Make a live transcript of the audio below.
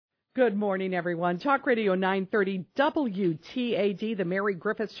Good morning, everyone. Talk Radio 930 WTAD, the Mary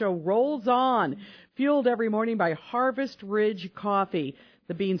Griffith Show rolls on, fueled every morning by Harvest Ridge Coffee.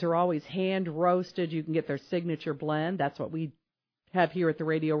 The beans are always hand roasted. You can get their signature blend. That's what we have here at the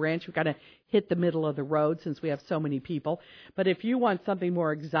Radio Ranch. We've got to hit the middle of the road since we have so many people. But if you want something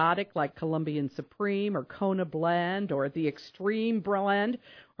more exotic like Colombian Supreme or Kona Blend or the Extreme Blend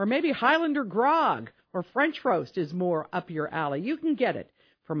or maybe Highlander Grog or French Roast is more up your alley, you can get it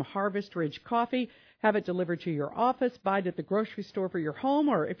from Harvest Ridge Coffee. Have it delivered to your office, buy it at the grocery store for your home,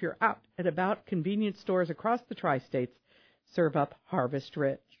 or if you're out and about, convenience stores across the tri-states serve up Harvest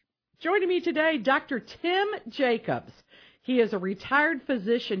Ridge. Joining me today, Dr. Tim Jacobs. He is a retired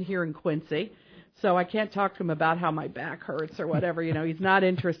physician here in Quincy, so I can't talk to him about how my back hurts or whatever. You know, he's not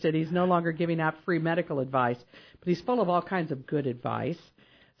interested. He's no longer giving out free medical advice, but he's full of all kinds of good advice.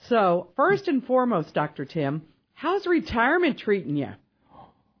 So first and foremost, Dr. Tim, how's retirement treating you?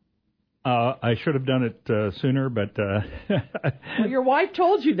 I should have done it sooner, but... Well, your wife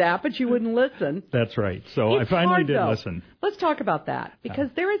told you that, but you wouldn't listen. That's right. So I finally did listen. Let's talk about that,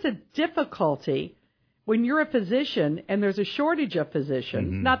 because there is a difficulty when you're a physician and there's a shortage of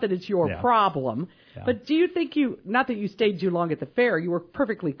physicians. Mm-hmm. Not that it's your problem, but do you think not that you stayed too long at the fair, you were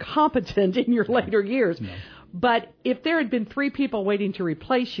perfectly competent in your later years, but if there had been 3 people waiting to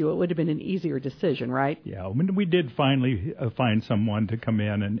replace you, it would have been an easier decision, right? Yeah, we did finally find someone to come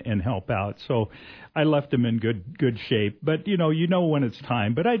in and help out. So I left him in good shape. But, you know when it's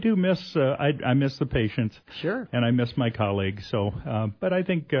time. But I do miss I miss the patients. Sure. And I miss my colleagues. So, but I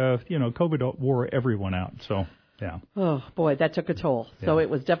think, COVID wore everyone out. So. Yeah. Oh, boy, that took a toll. So it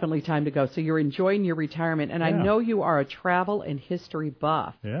was definitely time to go. So you're enjoying your retirement, and I know you are a travel and history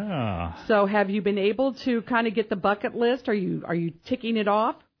buff. Yeah. So have you been able to kind of get the bucket list? Are you ticking it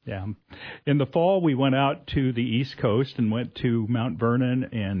off? Yeah. In the fall, we went out to the East Coast and went to Mount Vernon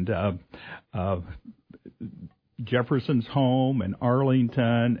and Jefferson's home and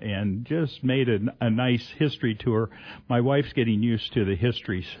Arlington, and just made a nice history tour. My wife's getting used to the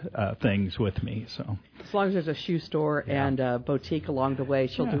history things with me. So as long as there's a shoe store and a boutique along the way,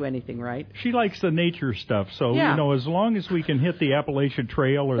 she'll do anything, right? She likes the nature stuff. So, as long as we can hit the Appalachian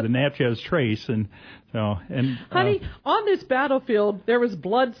Trail or the Natchez Trace, honey, on this battlefield, there was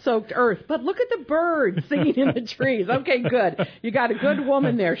blood-soaked earth, but look at the birds singing in the trees. Okay, good. You got a good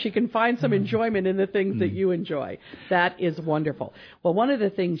woman there. She can find some enjoyment in the things that you enjoy. That is wonderful. Well, one of the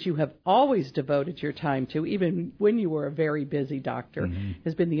things you have always devoted your time to, even when you were a very busy doctor,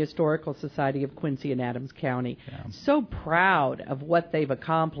 has been the Historical Society of Quincy and Adams County. Yeah. So proud of what they've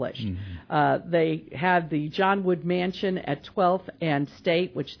accomplished. They had the John Wood Mansion at 12th and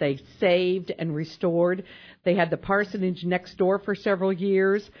State, which they saved and restored. They had the parsonage next door for several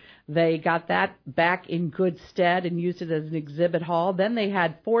years. They got that back in good stead and used it as an exhibit hall. Then they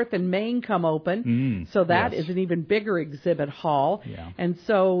had 4th and Main come open, so that is an even bigger exhibit hall. Yeah. And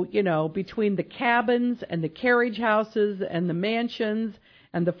so, between the cabins and the carriage houses and the mansions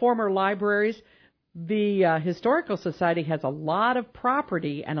and the former libraries, the Historical Society has a lot of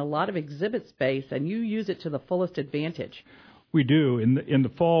property and a lot of exhibit space, and you use it to the fullest advantage. We do. In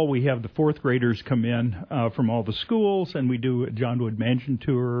the fall, we have the 4th graders come in from all the schools, and we do a John Wood Mansion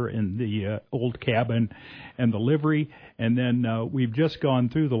tour in the old cabin and the livery. And then we've just gone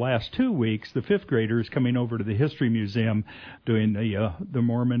through the last 2 weeks, the 5th graders coming over to the History Museum doing the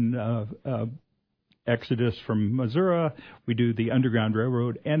Mormon Exodus from Missouri. We do the Underground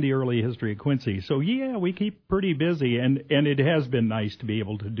Railroad and the early history of Quincy. So, we keep pretty busy, and it has been nice to be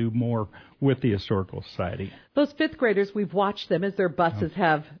able to do more with the Historical Society. Those 5th graders, we've watched them as their buses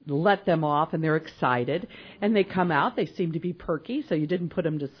have let them off, and they're excited. And they come out. They seem to be perky, so you didn't put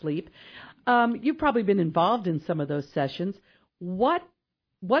them to sleep. You've probably been involved in some of those sessions. What's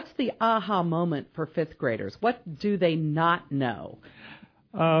the aha moment for 5th graders? What do they not know?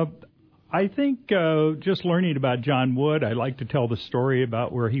 I think just learning about John Wood, I like to tell the story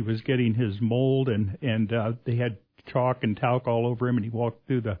about where he was getting his mold, and they had chalk and talc all over him, and he walked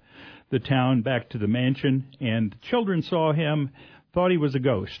through the town back to the mansion, and children saw him, thought he was a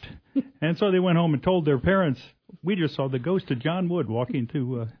ghost. And so they went home and told their parents, we just saw the ghost of John Wood walking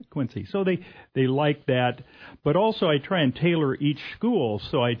through Quincy. So they like that. But also I try and tailor each school.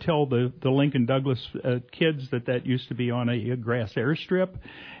 So I tell the Lincoln Douglas kids that used to be on a grass airstrip.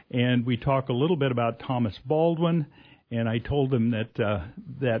 And we talk a little bit about Thomas Baldwin. And I told them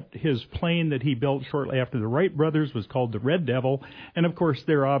that his plane that he built shortly after the Wright brothers was called the Red Devil. And, of course,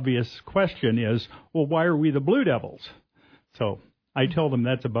 their obvious question is, well, why are we the Blue Devils? So I tell them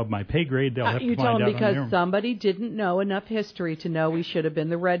that's above my pay grade. They'll have to find out on their own. You tell them because somebody didn't know enough history to know we should have been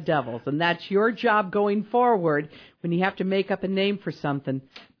the Red Devils. And that's your job going forward when you have to make up a name for something.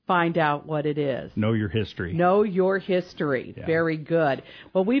 find out what it is. Know your history. Know your history. Yeah. Very good.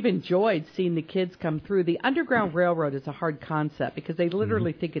 Well, we've enjoyed seeing the kids come through. The Underground Railroad is a hard concept because they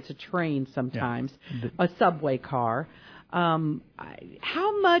literally think it's a train sometimes, a subway car.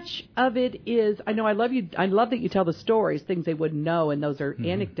 How much of it is, I know I love that you tell the stories, things they wouldn't know, and those are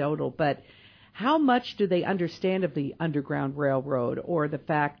anecdotal, but how much do they understand of the Underground Railroad or the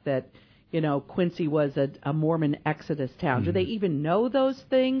fact that, Quincy was a Mormon Exodus town? Do they even know those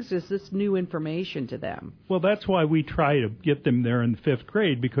things? Is this new information to them? Well, that's why we try to get them there in the 5th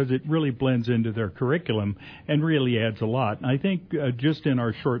grade, because it really blends into their curriculum and really adds a lot. And I think just in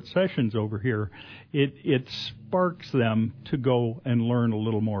our short sessions over here, it sparks them to go and learn a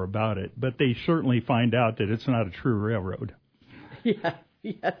little more about it. But they certainly find out that it's not a true railroad. Yeah.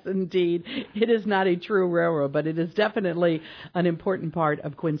 Yes, indeed. It is not a true railroad, but it is definitely an important part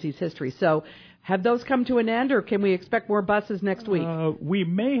of Quincy's history. So have those come to an end, or can we expect more buses next week? We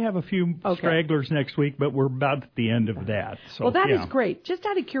may have a few stragglers next week, but we're about at the end of that. So, well, that is great. Just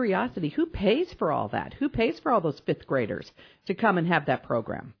out of curiosity, who pays for all that? Who pays for all those 5th graders to come and have that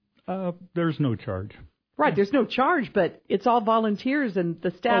program? There's no charge. Right, there's no charge, but it's all volunteers and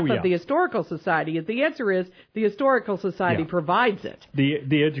the staff of the Historical Society. The answer is the Historical Society provides it.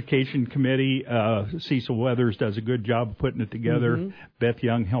 The Education Committee, Cecil Weathers does a good job of putting it together. Beth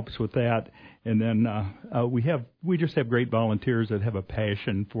Young helps with that. And then we just have great volunteers that have a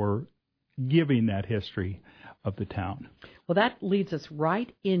passion for giving that history of the town. Well, that leads us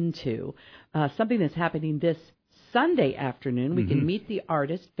right into something that's happening this Sunday afternoon. We can meet the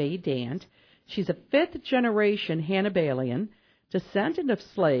artist, Faye Dant. She's a 5th-generation Hannibalian, descendant of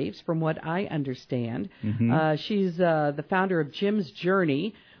slaves, from what I understand. She's the founder of Jim's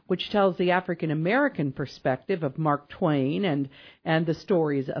Journey, which tells the African-American perspective of Mark Twain and the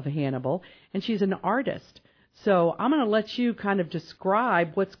stories of Hannibal. And she's an artist. So I'm going to let you kind of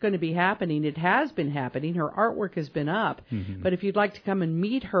describe what's going to be happening. It has been happening. Her artwork has been up. But if you'd like to come and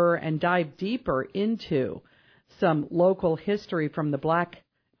meet her and dive deeper into some local history from the Black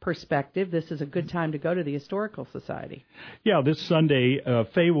perspective, this is a good time to go to the Historical Society. Yeah, this Sunday,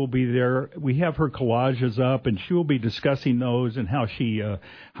 Faye will be there. We have her collages up, and she will be discussing those and how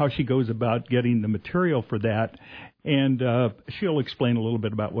she goes about getting the material for that. And she'll explain a little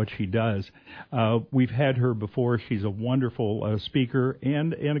bit about what she does. We've had her before. She's a wonderful speaker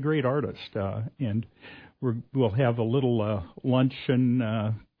and a great artist. And we'll have a little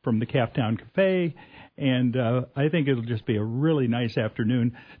luncheon from the Captown Cafe. And I think it'll just be a really nice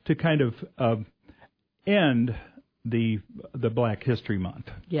afternoon to kind of end the Black History Month.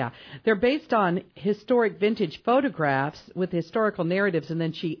 Yeah. They're based on historic vintage photographs with historical narratives, and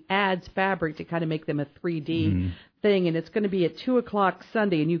then she adds fabric to kind of make them a 3D thing. And it's going to be at 2 o'clock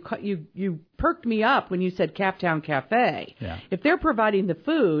Sunday. And you perked me up when you said Captown Cafe. Yeah. If they're providing the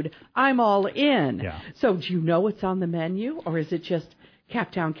food, I'm all in. Yeah. So do you know what's on the menu, or is it just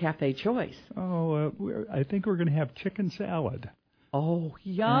Captown Cafe choice? I think we're going to have chicken salad. Oh,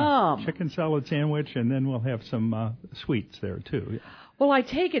 yum. Yeah, chicken salad sandwich, and then we'll have some sweets there, too. Well, I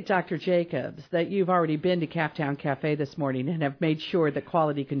take it, Dr. Jacobs, that you've already been to Captown Cafe this morning and have made sure that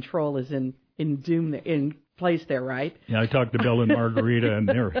quality control is in place there, right? Yeah, I talked to Bill and Margarita, and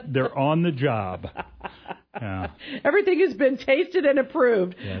they're on the job. Yeah. Everything has been tasted and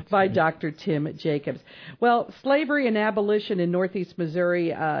approved by Dr. Tim Jacobs. Well, slavery and abolition in Northeast Missouri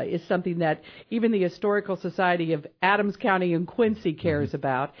is something that even the Historical Society of Adams County and Quincy cares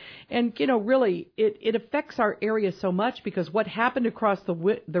about. And, really, it affects our area so much because what happened across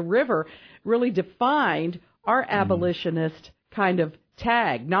the river really defined our abolitionist kind of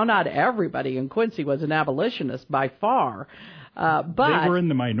tag. Now, not everybody in Quincy was an abolitionist by far. But they were in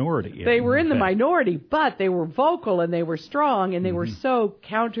the minority. They were in the minority, but they were vocal and they were strong and they were so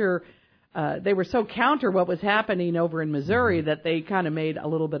counter. They were so counter what was happening over in Missouri that they kind of made a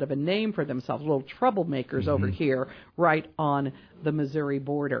little bit of a name for themselves, little troublemakers over here, right on the Missouri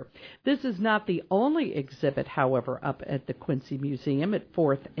border. This is not the only exhibit, however, up at the Quincy Museum at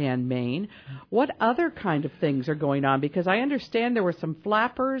 4th and Main. What other kind of things are going on? Because I understand there were some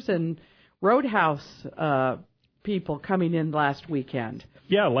flappers and roadhouse people coming in last weekend.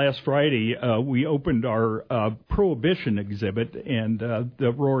 Yeah, last Friday we opened our Prohibition exhibit and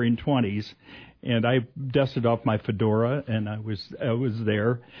the Roaring Twenties, and I dusted off my fedora and I was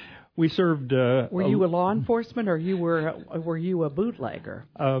there. We served. Were you a law enforcement, or were you a bootlegger?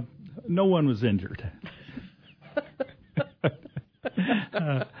 No one was injured.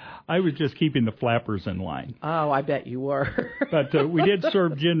 I was just keeping the flappers in line. Oh, I bet you were. But we did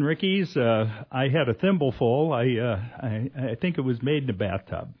serve gin rickeys. I had a thimbleful. I think it was made in a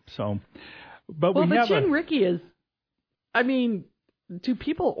bathtub. So, but the gin rickey is, do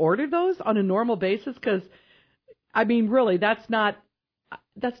people order those on a normal basis? Because, I mean, really, that's not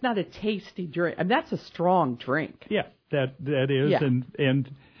a tasty drink. I mean, that's a strong drink. Yeah, that is, yeah.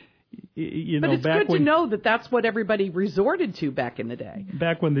 And you know, but it's back good to know that that's what everybody resorted to back in the day.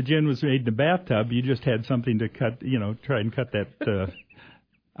 Back when the gin was made in the bathtub, you just had something to cut, you know, try and cut that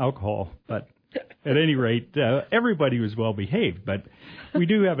alcohol. But at any rate, everybody was well behaved. But we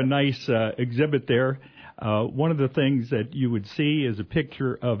do have a nice exhibit there. One of the things that you would see is a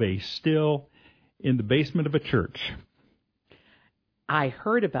picture of a still in the basement of a church. I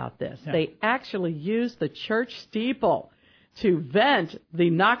heard about this. Yeah. They actually used the church steeple to vent the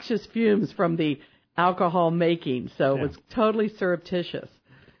noxious fumes from the alcohol making. So it was totally surreptitious.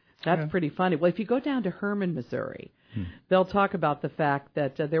 That's pretty funny. Well, if you go down to Herman, Missouri, they'll talk about the fact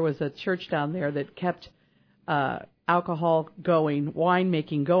that there was a church down there that kept alcohol going,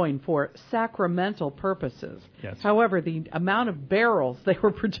 winemaking going for sacramental purposes. Yes. However, the amount of barrels they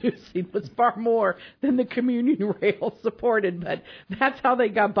were producing was far more than the communion rails supported, but that's how they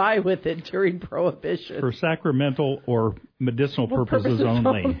got by with it during Prohibition. For sacramental or medicinal purposes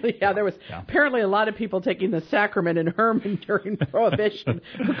only. Yeah, there was apparently a lot of people taking the sacrament in Herman during Prohibition,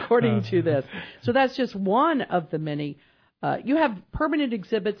 according to this. So that's just one of the many. You have permanent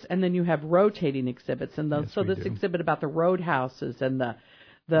exhibits, and then you have rotating exhibits. And this exhibit about the roadhouses and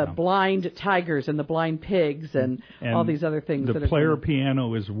the blind tigers and the blind pigs and all these other things. The player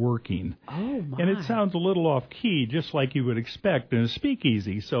piano is working. Oh, my. And it sounds a little off-key, just like you would expect in a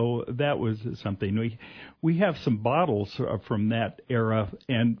speakeasy. So that was something. We have some bottles from that era,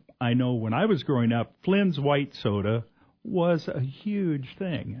 and I know when I was growing up, Flynn's white soda was a huge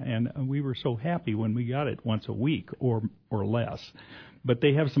thing, and we were so happy when we got it once a week or less. But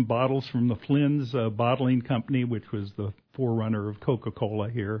they have some bottles from the Flynn's bottling company, which was the forerunner of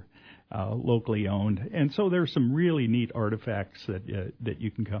Coca-Cola here, locally owned. And so there's some really neat artifacts that you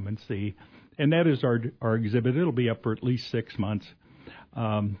can come and see. And that is our exhibit. It'll be up for at least 6 months.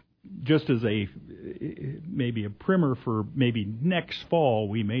 Just as maybe a primer for maybe next fall,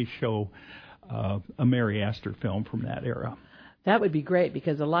 we may show a Mary Astor film from that era. That would be great,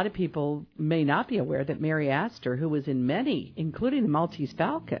 because a lot of people may not be aware that Mary Astor, who was in many, including the Maltese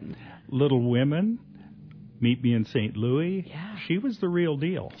Falcon, Little Women, Meet Me in St. Louis, she was the real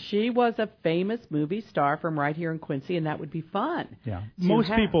deal. She was a famous movie star from right here in Quincy, and that would be fun. Yeah,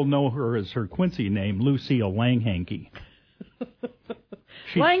 most people know her as her Quincy name, Lucille Langhanke.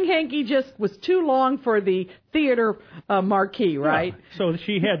 Langhanke just was too long for the theater marquee, right? Yeah, so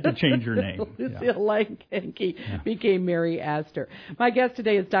she had to change her name. Lucille Langhanke became Mary Astor. My guest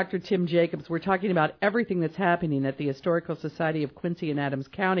today is Dr. Tim Jacobs. We're talking about everything that's happening at the Historical Society of Quincy and Adams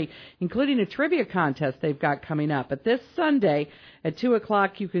County, including a trivia contest they've got coming up. But this Sunday at 2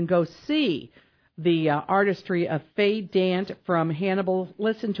 o'clock, you can go see the artistry of Faye Dant from Hannibal.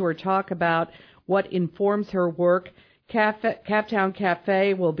 Listen to her talk about what informs her work. Captown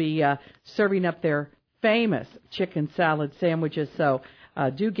Cafe will be serving up their famous chicken salad sandwiches, so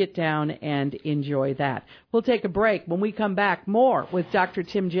do get down and enjoy that. We'll take a break. When we come back, more with Dr.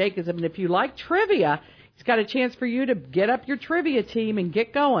 Tim Jacobs. And if you like trivia, he's got a chance for you to get up your trivia team and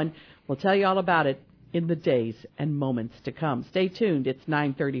get going. We'll tell you all about it in the days and moments to come. Stay tuned. It's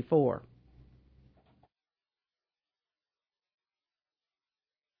 9:34.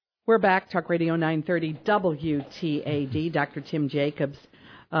 We're back, Talk Radio 930 WTAD. Dr. Tim Jacobs,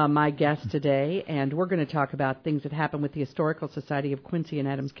 my guest today, and we're going to talk about things that happen with the Historical Society of Quincy and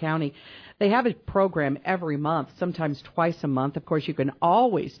Adams County. They have a program every month, sometimes twice a month. Of course, you can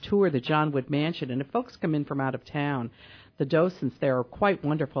always tour the John Wood Mansion, and if folks come in from out of town, the docents there are quite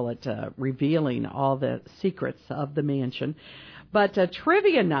wonderful at revealing all the secrets of the mansion. But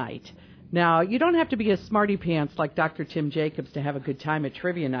trivia night. Now, you don't have to be a smarty pants like Dr. Tim Jacobs to have a good time at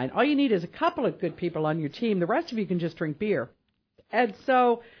trivia night. All you need is a couple of good people on your team. The rest of you can just drink beer. And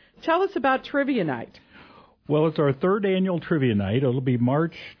so tell us about trivia night. Well, it's our third annual trivia night. It'll be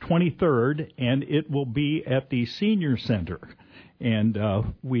March 23rd, and it will be at the Senior Center. And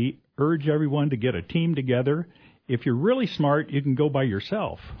we urge everyone to get a team together. If you're really smart, you can go by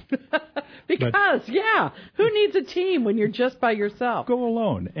yourself. Because, who needs a team when you're just by yourself? Go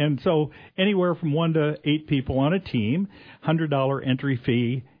alone. And so anywhere from 1 to 8 people on a team, $100 entry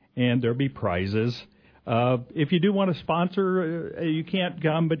fee, and there'll be prizes. If you do want to sponsor, you can't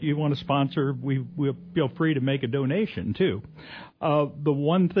come, but you want to sponsor, we'll feel free to make a donation, too. The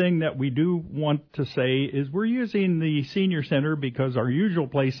one thing that we do want to say is we're using the Senior Center because our usual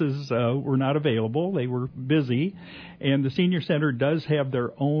places were not available. They were busy. And the Senior Center does have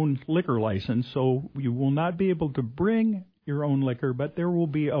their own liquor license, so you will not be able to bring your own liquor, but there will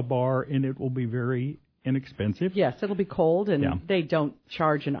be a bar, and it will be very inexpensive. Yes, it'll be cold, and they don't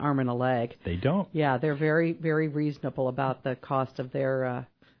charge an arm and a leg. They don't. Yeah, they're very, very reasonable about the cost of their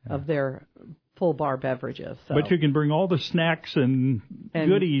full bar beverages. So. But you can bring all the snacks and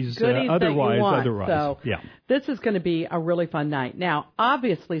goodies otherwise. So this is going to be a really fun night. Now,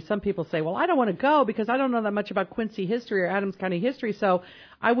 obviously, some people say, well, I don't want to go because I don't know that much about Quincy history or Adams County history, so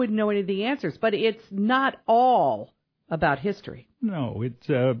I wouldn't know any of the answers. But it's not all about history. No,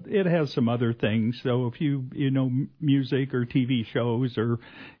 it has some other things. So if you know music or TV shows or,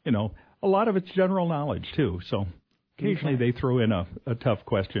 a lot of it's general knowledge too. So occasionally they throw in a tough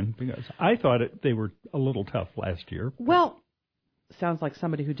question because I thought they were a little tough last year. Well, sounds like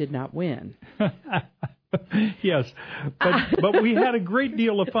somebody who did not win. Yes, but we had a great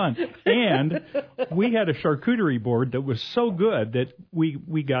deal of fun, and we had a charcuterie board that was so good that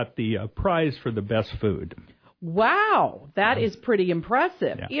we got the prize for the best food. Wow, that is pretty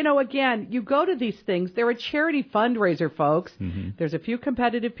impressive. Yeah. Again, you go to these things. They're a charity fundraiser, folks. Mm-hmm. There's a few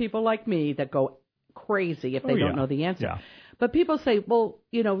competitive people like me that go crazy if they don't know the answer. Yeah. But people say, well,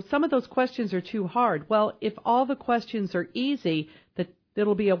 some of those questions are too hard. Well, if all the questions are easy,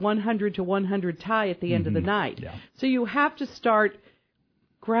 it'll be a 100 to 100 tie at the end of the night. Yeah. So you have to start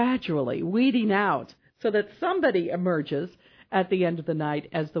gradually weeding out so that somebody emerges at the end of the night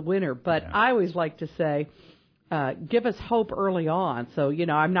as the winner. But I always like to say, give us hope early on. So,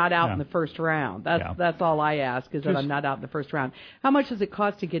 I'm not out in the first round. That's all I ask is that I'm not out in the first round. How much does it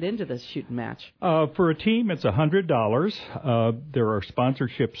cost to get into this shooting match? For a team, it's $100. There are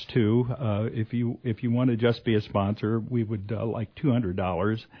sponsorships too. If you want to just be a sponsor, we would like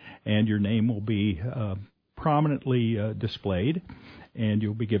 $200, and your name will be prominently displayed, and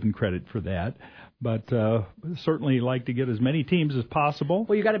you'll be given credit for that. But certainly like to get as many teams as possible.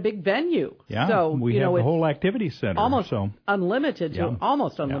 Well, you got a big venue. Yeah, so, we have the whole activity center. Almost unlimited,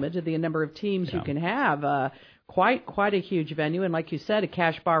 the number of teams you can have. Quite a huge venue, and like you said, a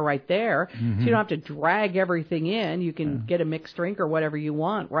cash bar right there. Mm-hmm. So you don't have to drag everything in. You can get a mixed drink or whatever you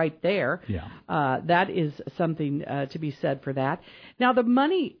want right there. Yeah. That is something to be said for that. Now, the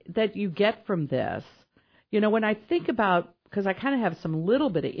money that you get from this, when I think about, because I kind of have some little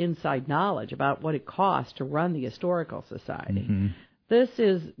bit of inside knowledge about what it costs to run the Historical Society. Mm-hmm. This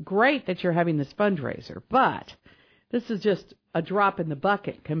is great that you're having this fundraiser, but this is just a drop in the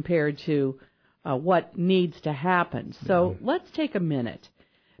bucket compared to what needs to happen. So let's take a minute.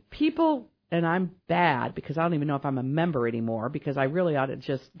 People, and I'm bad because I don't even know if I'm a member anymore because I really ought to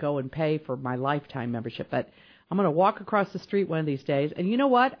just go and pay for my lifetime membership, but I'm going to walk across the street one of these days, and you know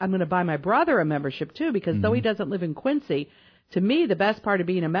what? I'm going to buy my brother a membership, too, because though he doesn't live in Quincy, to me, the best part of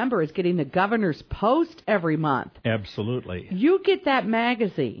being a member is getting the Governor's Post every month. Absolutely. You get that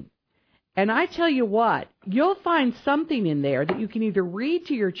magazine, and I tell you what, you'll find something in there that you can either read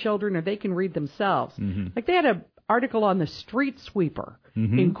to your children or they can read themselves. Mm-hmm. Like they had an article on the street sweeper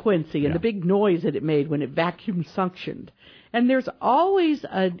in Quincy and the big noise that it made when it vacuum suctioned. And there's always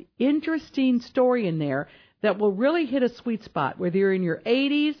an interesting story in there that will really hit a sweet spot, whether you're in your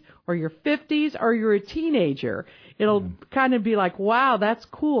 80s or your 50s or you're a teenager. It'll kind of be like, wow, that's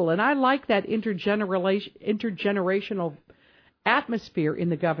cool. And I like that intergenerational atmosphere in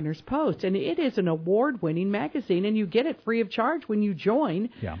the Governor's Post. And it is an award-winning magazine, and you get it free of charge when you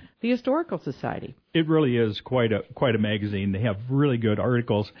join the Historical Society. It really is quite a magazine. They have really good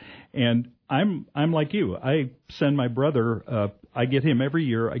articles. And I'm like you. I send my brother, I get him every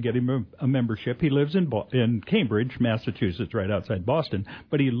year. I get him a membership. He lives in Cambridge, Massachusetts, right outside Boston,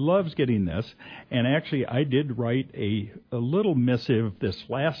 but he loves getting this. And actually, I did write a little missive this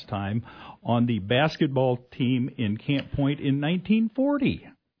last time on the basketball team in Camp Point in 1940.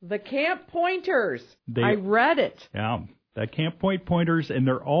 The Camp Pointers. I read it. Yeah. The Camp Point Pointers and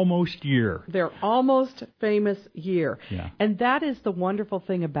their almost year. Their almost famous year. Yeah. And that is the wonderful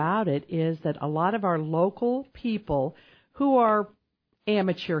thing about it is that a lot of our local people who are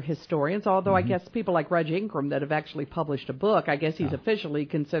amateur historians, although I guess people like Reg Ingram that have actually published a book, I guess he's officially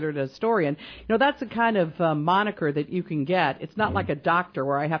considered a historian. That's the kind of moniker that you can get. It's not like a doctor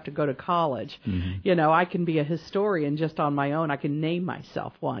where I have to go to college. I can be a historian just on my own. I can name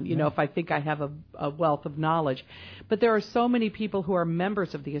myself one, if I think I have a wealth of knowledge. But there are so many people who are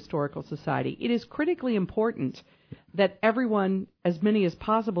members of the Historical Society. It is critically important that everyone, as many as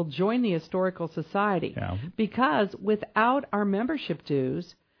possible, join the Historical Society. Yeah. Because without our membership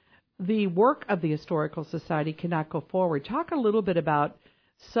dues, the work of the Historical Society cannot go forward. Talk a little bit about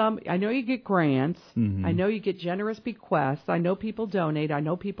I know you get grants. I know you get generous bequests. I know people donate. I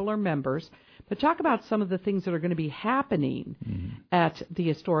know people are members. But talk about some of the things that are going to be happening at the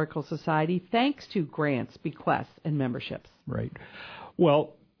Historical Society thanks to grants, bequests, and memberships. Right.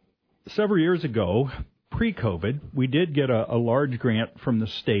 Well, several years ago, pre-COVID, we did get a large grant from the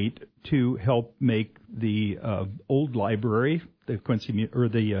state to help make the old library, the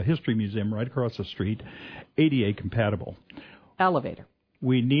the History Museum right across the street, ADA compatible. Elevator.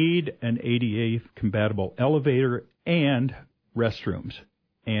 We need an ADA compatible elevator and restrooms.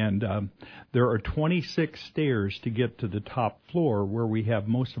 And there are 26 stairs to get to the top floor where we have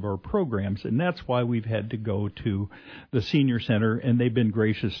most of our programs, and that's why we've had to go to the senior center, and they've been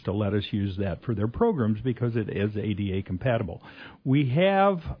gracious to let us use that for their programs because it is ADA compatible. We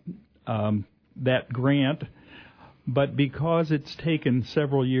have that grant, but because it's taken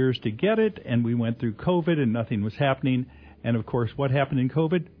several years to get it, and we went through COVID and nothing was happening, and of course what happened in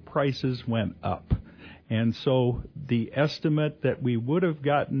COVID? Prices went up. And so the estimate that we would have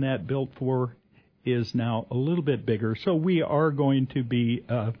gotten that built for is now a little bit bigger. So we are going to be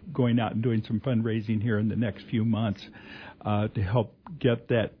going out and doing some fundraising here in the next few months to help get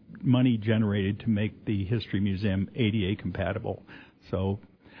that money generated to make the History Museum ADA compatible. So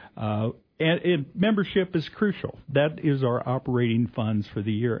and membership is crucial. That is our operating funds for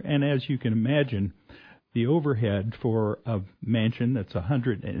the year. And as you can imagine, the overhead for a mansion that's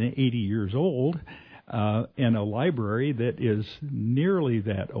 180 years old and a library that is nearly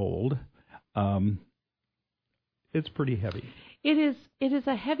that old, it's pretty heavy. It is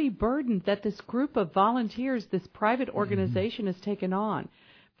a heavy burden that this group of volunteers, this private organization has taken on.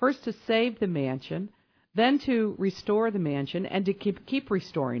 First to save the mansion, then to restore the mansion and to keep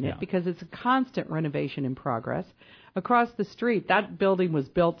restoring it because it's a constant renovation in progress. Across the street, that building was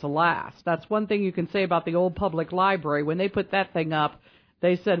built to last. That's one thing you can say about the old public library. When they put that thing up,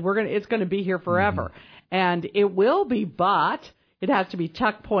 they said it's going to be here forever. And it will be, but it has to be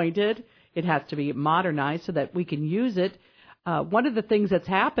tuck pointed. It has to be modernized so that we can use it. One of the things that's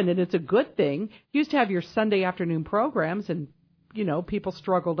happened, and it's a good thing, you used to have your Sunday afternoon programs, and people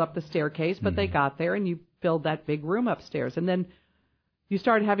struggled up the staircase, but they got there, and you filled that big room upstairs. And then you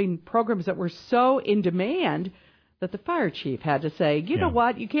started having programs that were so in demand that the fire chief had to say, you know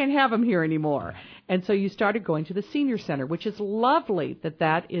what, you can't have them here anymore. And so you started going to the senior center, which is lovely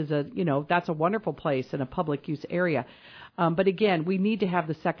that is that's a wonderful place in a public use area. But again, we need to have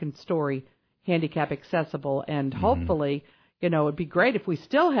the second story handicap accessible, and hopefully, it'd be great if we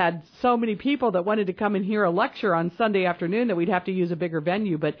still had so many people that wanted to come and hear a lecture on Sunday afternoon that we'd have to use a bigger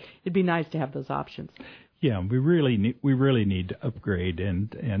venue, but it'd be nice to have those options. Yeah, we really need to upgrade,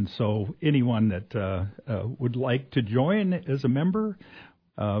 and so anyone that would like to join as a member,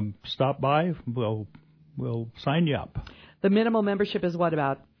 stop by. We'll sign you up. The minimal membership is what,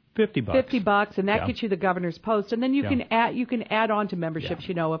 about $50? $50, and that gets you the governor's post, and then you can add on to memberships.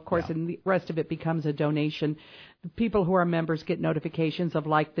 Of course, and the rest of it becomes a donation. The people who are members get notifications of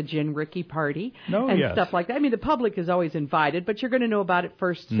like the Gin Ricky party and stuff like that. I mean, the public is always invited, but you're going to know about it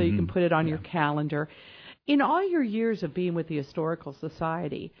first, so you can put it on your calendar. In all your years of being with the Historical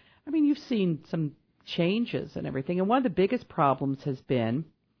Society, I mean, you've seen some changes and everything, and one of the biggest problems has been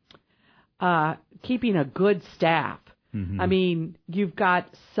keeping a good staff. I mean, you've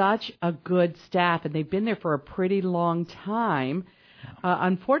got such a good staff, and they've been there for a pretty long time.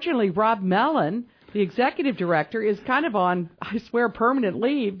 Unfortunately, Rob Mellon, the executive director, is kind of on, I swear, permanent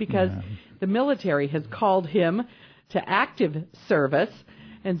leave because the military has called him to active service.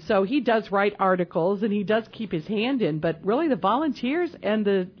 And so he does write articles, and he does keep his hand in. But really, the volunteers and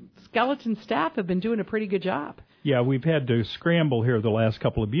the skeleton staff have been doing a pretty good job. Yeah, we've had to scramble here the last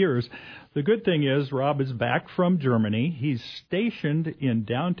couple of years. The good thing is Rob is back from Germany. He's stationed in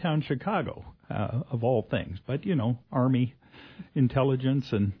downtown Chicago, of all things. But, Army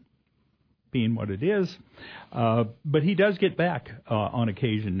intelligence and being what it is. But he does get back on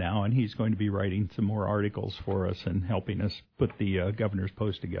occasion now, and he's going to be writing some more articles for us and helping us put the Governor's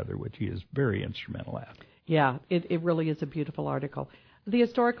Post together, which he is very instrumental at. Yeah, it really is a beautiful article. The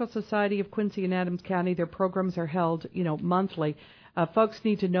Historical Society of Quincy and Adams County, their programs are held, monthly. Folks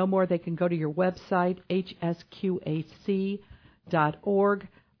need to know more. They can go to your website, hsqac.org.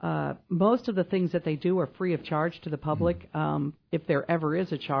 Most of the things that they do are free of charge to the public. If there ever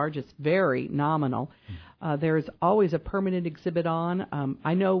is a charge, it's very nominal. There is always a permanent exhibit on.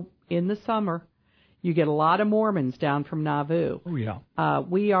 I know in the summer you get a lot of Mormons down from Nauvoo. Oh, yeah.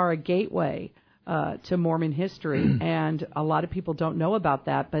 We are a gateway to Mormon history, and a lot of people don't know about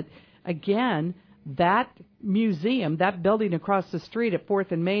that. But again, that museum, that building across the street at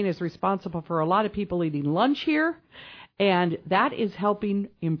 4th and Main is responsible for a lot of people eating lunch here. And that is helping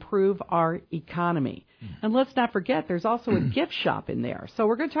improve our economy. And let's not forget, there's also a gift shop in there. So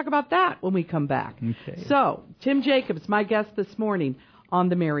we're going to talk about that when we come back. Okay. So, Tim Jacobs, my guest this morning on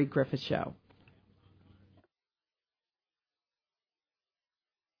The Mary Griffith Show.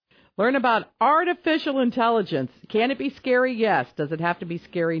 Learn about artificial intelligence. Can it be scary? Yes. Does it have to be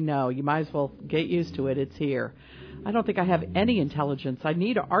scary? No. You might as well get used to it. It's here. I don't think I have any intelligence. I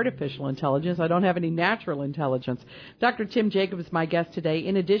need artificial intelligence. I don't have any natural intelligence. Dr. Tim Jacob is my guest today,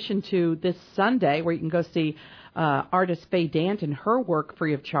 in addition to this Sunday, where you can go see artist Faye Dant and her work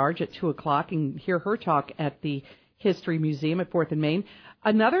free of charge at 2 o'clock and hear her talk at the History Museum at 4th and Main.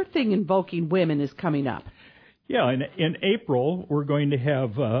 Another thing invoking women is coming up. Yeah, in April, we're going to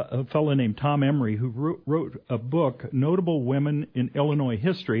have a fellow named Tom Emery who wrote a book, Notable Women in Illinois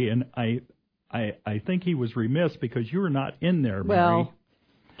History, and I think he was remiss because you were not in there, Mary. Well,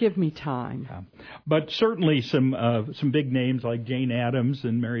 give me time. Yeah. But certainly some big names like Jane Addams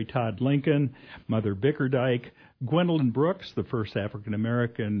and Mary Todd Lincoln, Mother Bickerdike, Gwendolyn Brooks, the first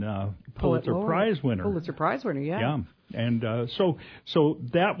African-American Pulitzer Prize winner. Pulitzer Prize winner, yeah. Yeah. And so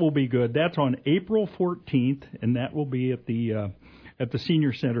that will be good. That's on April 14th, and that will be at the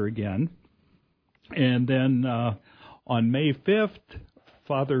Senior Center again. And then on May 5th,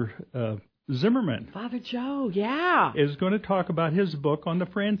 Father Zimmerman. Father Joe, yeah. Is going to talk about his book on the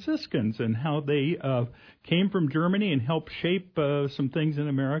Franciscans and how they came from Germany and helped shape some things in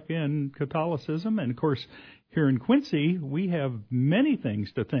America and Catholicism. And, of course, here in Quincy, we have many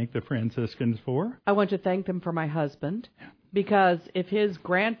things to thank the Franciscans for. I want to thank them for my husband, because if his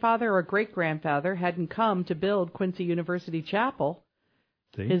grandfather or great-grandfather hadn't come to build Quincy University Chapel,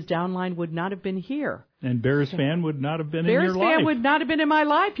 his downline would not have been here. And Bears fan would not have been in your life. Bears fan would not have been in my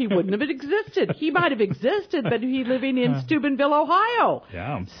life. He wouldn't have existed. He might have existed, but he's living in Steubenville, Ohio.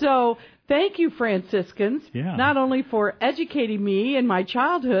 Yeah. So thank you, Franciscans, not only for educating me in my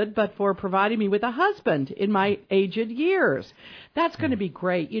childhood, but for providing me with a husband in my aged years. That's going to be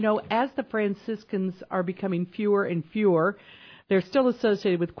great. You know, as the Franciscans are becoming fewer and fewer, they're still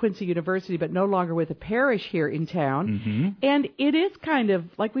associated with Quincy University, but no longer with a parish here in town. Mm-hmm. And it is kind of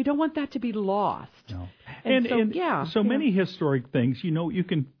like we don't want that to be lost. No. And many historic things, you know, you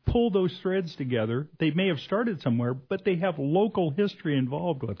can pull those threads together. They may have started somewhere, but they have local history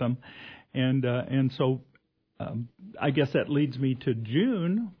involved with them. And so I guess that leads me to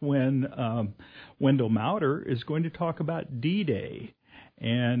June when Wendell Mauter is going to talk about D-Day.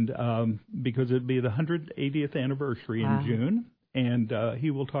 And because it'd be the 180th anniversary in June. And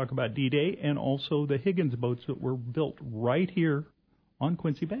he will talk about D-Day and also the Higgins boats that were built right here on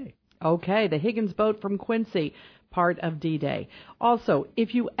Quincy Bay. Okay, the Higgins boat from Quincy, part of D-Day. Also,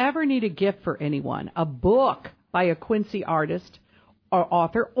 if you ever need a gift for anyone, a book by a Quincy artist or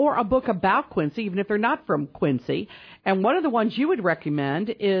author, or a book about Quincy, even if they're not from Quincy, and one of the ones you would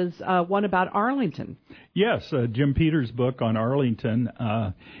recommend is one about Arlington. Yes, Jim Peters' book on Arlington.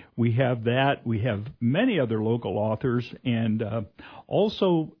 We have that. We have many other local authors, and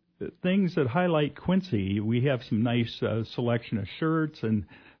also things that highlight Quincy. We have some nice selection of shirts and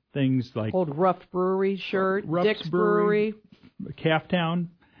things like old Ruff Brewery shirt, Dick's Brewery, Calftown.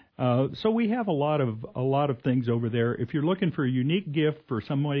 So we have a lot of things over there. If you're looking for a unique gift for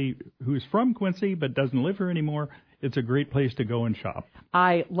somebody who's from Quincy but doesn't live here anymore, it's a great place to go and shop.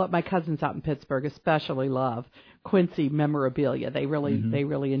 I love my cousins out in Pittsburgh, especially love Quincy memorabilia. They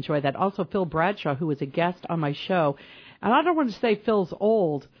really enjoy that. Also, Phil Bradshaw, who was a guest on my show, and I don't want to say Phil's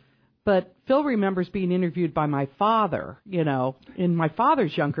old, but Phil remembers being interviewed by my father, you know, in my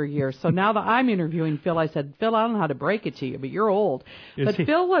father's younger years. So now that I'm interviewing Phil, I said, Phil, I don't know how to break it to you, but you're old.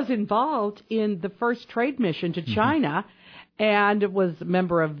 Phil was involved in the first trade mission to China and was a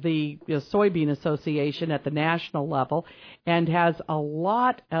member of the Soybean Association at the national level and has a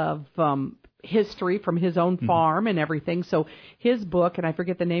lot of history from his own farm and everything. So his book, and I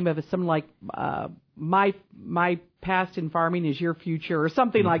forget the name of it, something like My Past in Farming is Your Future or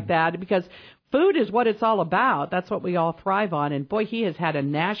something like that, because food is what it's all about. That's what we all thrive on. And boy, he has had a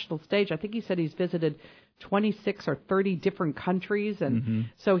national stage. I think he said he's visited 26 or 30 different countries, and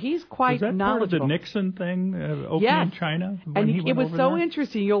so he's quite knowledgeable. Part of the Nixon thing opening China? And it was so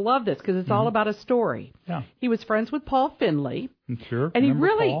interesting. You'll love this because it's all about a story. Yeah. He was friends with Paul Finley. Sure. And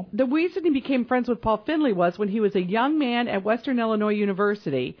the reason he became friends with Paul Finley was when he was a young man at Western Illinois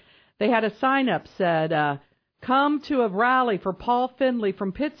University, they had a sign up said, come to a rally for Paul Finley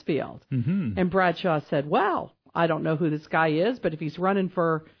from Pittsfield. And Bradshaw said, well, I don't know who this guy is, but if he's running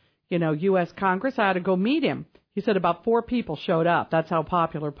for U.S. Congress, I ought to go meet him. He said about 4 people showed up. That's how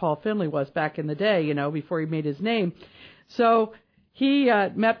popular Paul Finley was back in the day, before he made his name. So he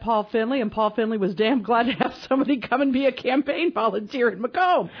met Paul Finley, and Paul Finley was damn glad to have somebody come and be a campaign volunteer at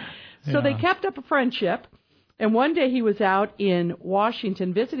Macomb. So they kept up a friendship. And one day he was out in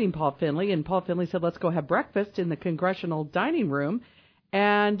Washington visiting Paul Finley, and Paul Finley said, let's go have breakfast in the congressional dining room.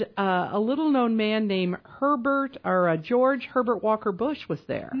 and a little-known man named George Herbert Walker Bush was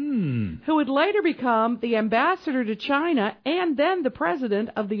there, who would later become the ambassador to China and then the president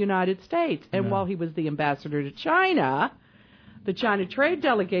of the United States. And while he was the ambassador to China, the China trade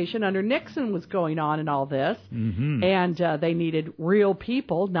delegation under Nixon was going on in all this, and they needed real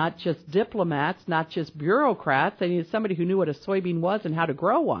people, not just diplomats, not just bureaucrats. They needed somebody who knew what a soybean was and how to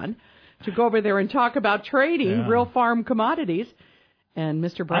grow one to go over there and talk about trading real farm commodities. And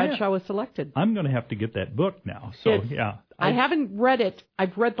Mr. Bradshaw was selected. I'm going to have to get that book now. So, I haven't read it.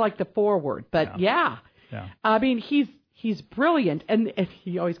 I've read like the foreword, but yeah. I mean, he's brilliant. And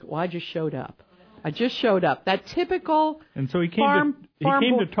he always goes, well, I just showed up. That typical And so he came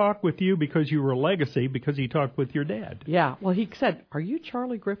to talk with you because you were a legacy, because he talked with your dad. Yeah. Well, he said, are you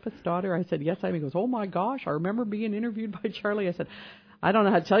Charlie Griffith's daughter? I said, yes, I am. He goes, oh, my gosh, I remember being interviewed by Charlie. I said, I don't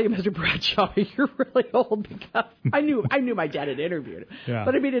know how to tell you, Mr. Bradshaw, you're really old, because I knew my dad had interviewed him. Yeah.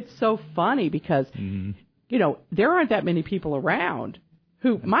 But, I mean, it's so funny because, you know, there aren't that many people around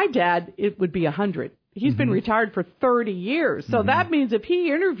who, my dad, it would be 100. He's been retired for 30 years. So that means if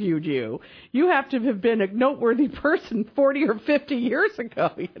he interviewed you, you have to have been a noteworthy person 40 or 50 years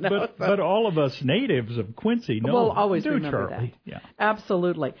ago. You know? But all of us natives of Quincy know we'll always remember Charlie. That. Yeah.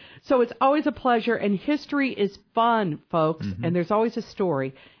 Absolutely. So it's always a pleasure, and history is fun, folks, and there's always a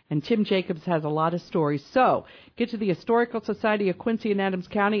story. And Tim Jacobs has a lot of stories. So get to the Historical Society of Quincy and Adams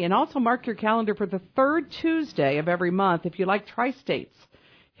County, and also mark your calendar for the third Tuesday of every month if you like Tri-States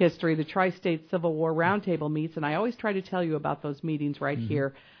history. The Tri-State Civil War Roundtable meets, and I always try to tell you about those meetings right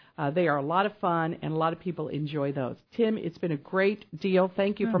here. They are a lot of fun, and a lot of people enjoy those. Tim, it's been a great deal.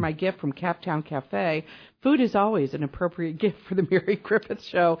 Thank you for my gift from Captown Cafe. Food is always an appropriate gift for the Mary Griffith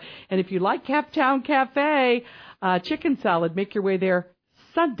Show. And if you like Captown Cafe, chicken salad, make your way there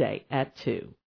Sunday at 2.